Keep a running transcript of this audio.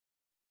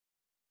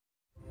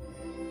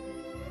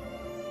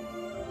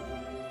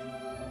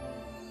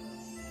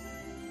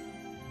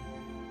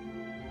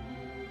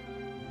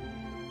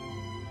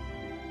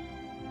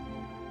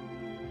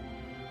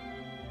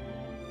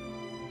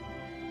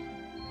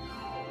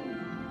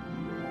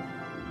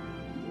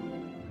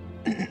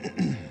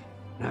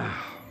Now,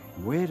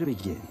 where to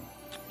begin?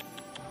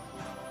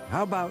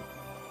 How about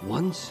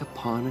once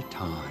upon a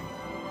time?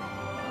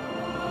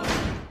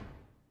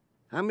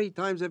 How many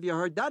times have you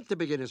heard that to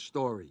begin a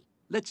story?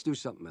 Let's do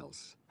something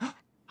else.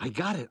 I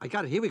got it.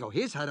 Here we go.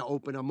 Here's how to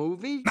open a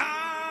movie.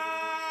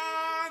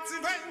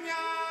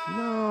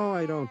 No,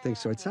 I don't think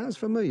so. It sounds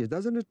familiar,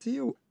 doesn't it to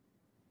you?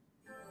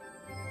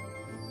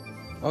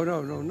 Oh,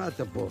 no, not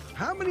the book.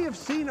 How many have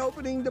seen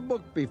opening the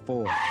book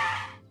before?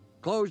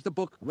 Close the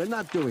book. We're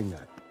not doing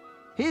that.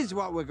 Here's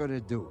what we're gonna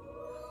do.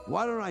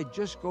 Why don't I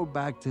just go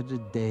back to the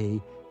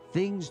day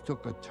things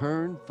took a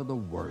turn for the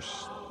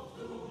worse?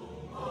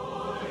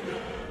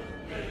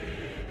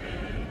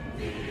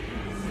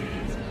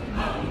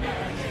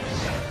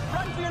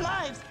 Run for your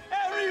lives!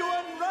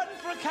 Everyone run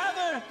for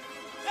cover!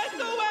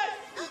 SOS!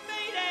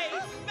 Mayday!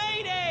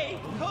 Mayday!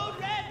 Code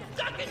Red,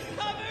 duck and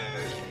cover!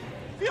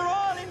 You're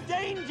all in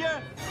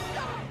danger!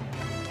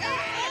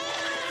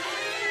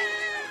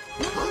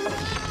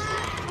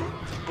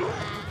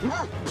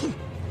 Run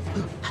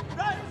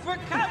for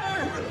cover!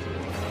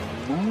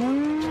 Run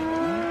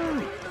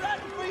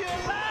for your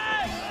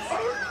lives!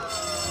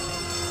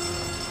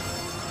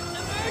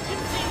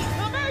 Emergency!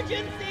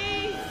 Emergency!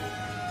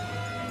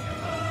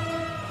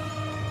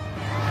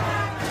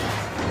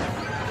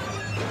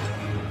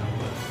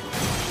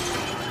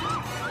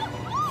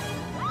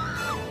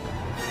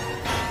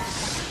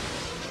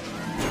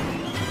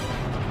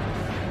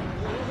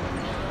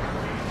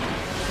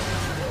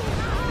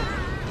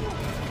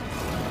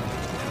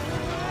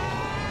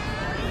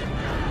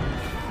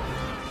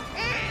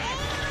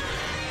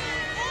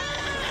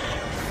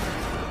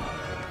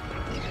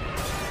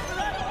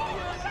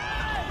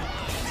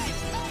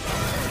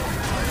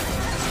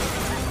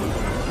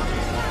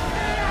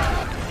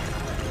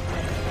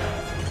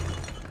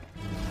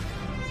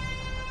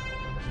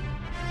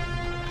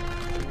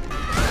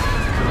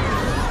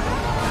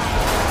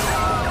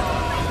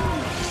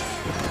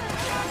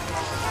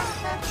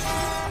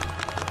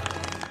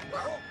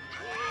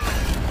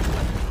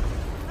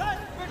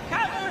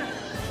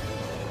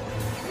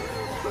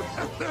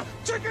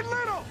 Chicken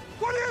Little!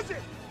 What is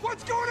it?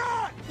 What's going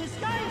on? The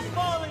sky is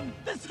falling!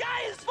 The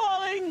sky is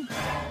falling!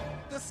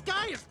 The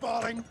sky is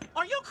falling.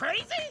 Are you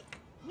crazy?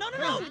 No,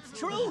 it's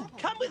true.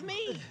 Come with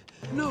me.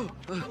 No,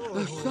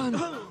 son.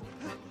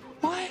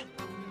 What?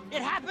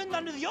 It happened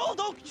under the old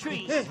oak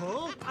tree.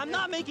 I'm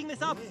not making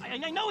this up. I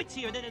know it's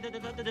here.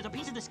 There's a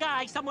piece of the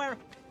sky somewhere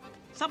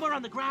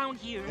on the ground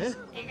here.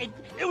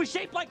 It was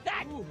shaped like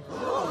that.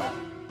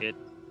 It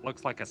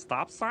looks like a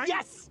stop sign?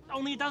 Yes,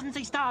 only it doesn't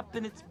say stop,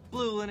 and it's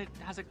blue, and it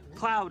has a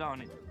cloud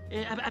on it.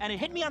 And it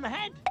hit me on the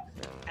head.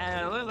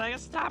 And it looks like a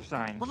stop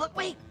sign. Well, look,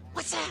 wait.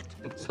 What's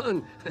that?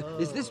 Son,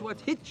 is this what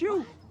hit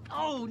you?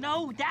 Oh,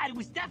 no, Dad, it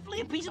was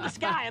definitely a piece of the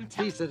sky. I'm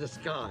telling you. Piece of the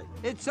sky.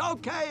 It's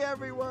okay,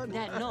 everyone.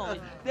 Dad, no.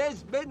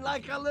 There's been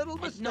like a little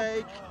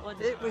mistake. No.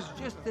 It was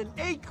just an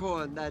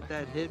acorn that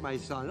hit my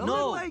son. A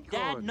No, little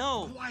acorn. Dad,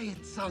 no.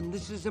 Quiet, son.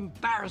 This is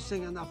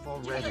embarrassing enough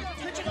already.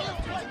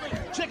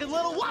 Chicken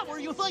Little, what were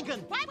you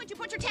thinking? Why would you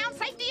put your town's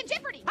safety in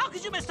jeopardy? How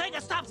could you mistake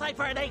a stop sign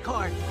for an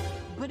acorn?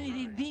 But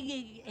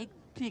it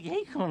big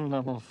acorn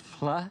level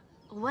fly.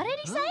 What did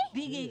he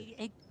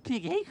say?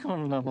 Big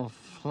acorn level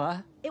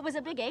fly. It was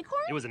a big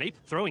acorn? It was an ape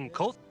throwing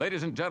coal.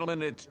 Ladies and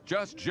gentlemen, it's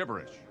just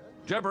gibberish.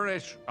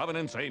 Gibberish of an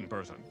insane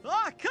person.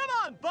 Oh, come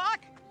on,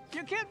 Buck!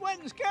 Your kid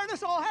went and scared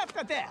us all half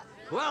to death.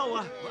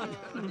 Well,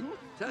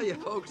 tell you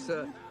folks,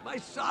 my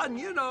son,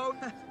 you know,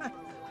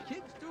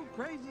 kids do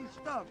crazy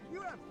stuff.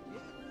 You have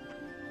kids.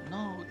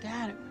 No,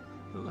 Dad,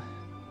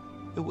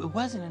 it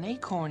wasn't an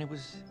acorn. It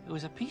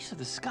was a piece of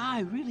the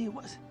sky. Really, it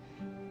was.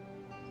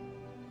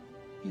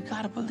 You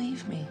gotta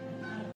believe me.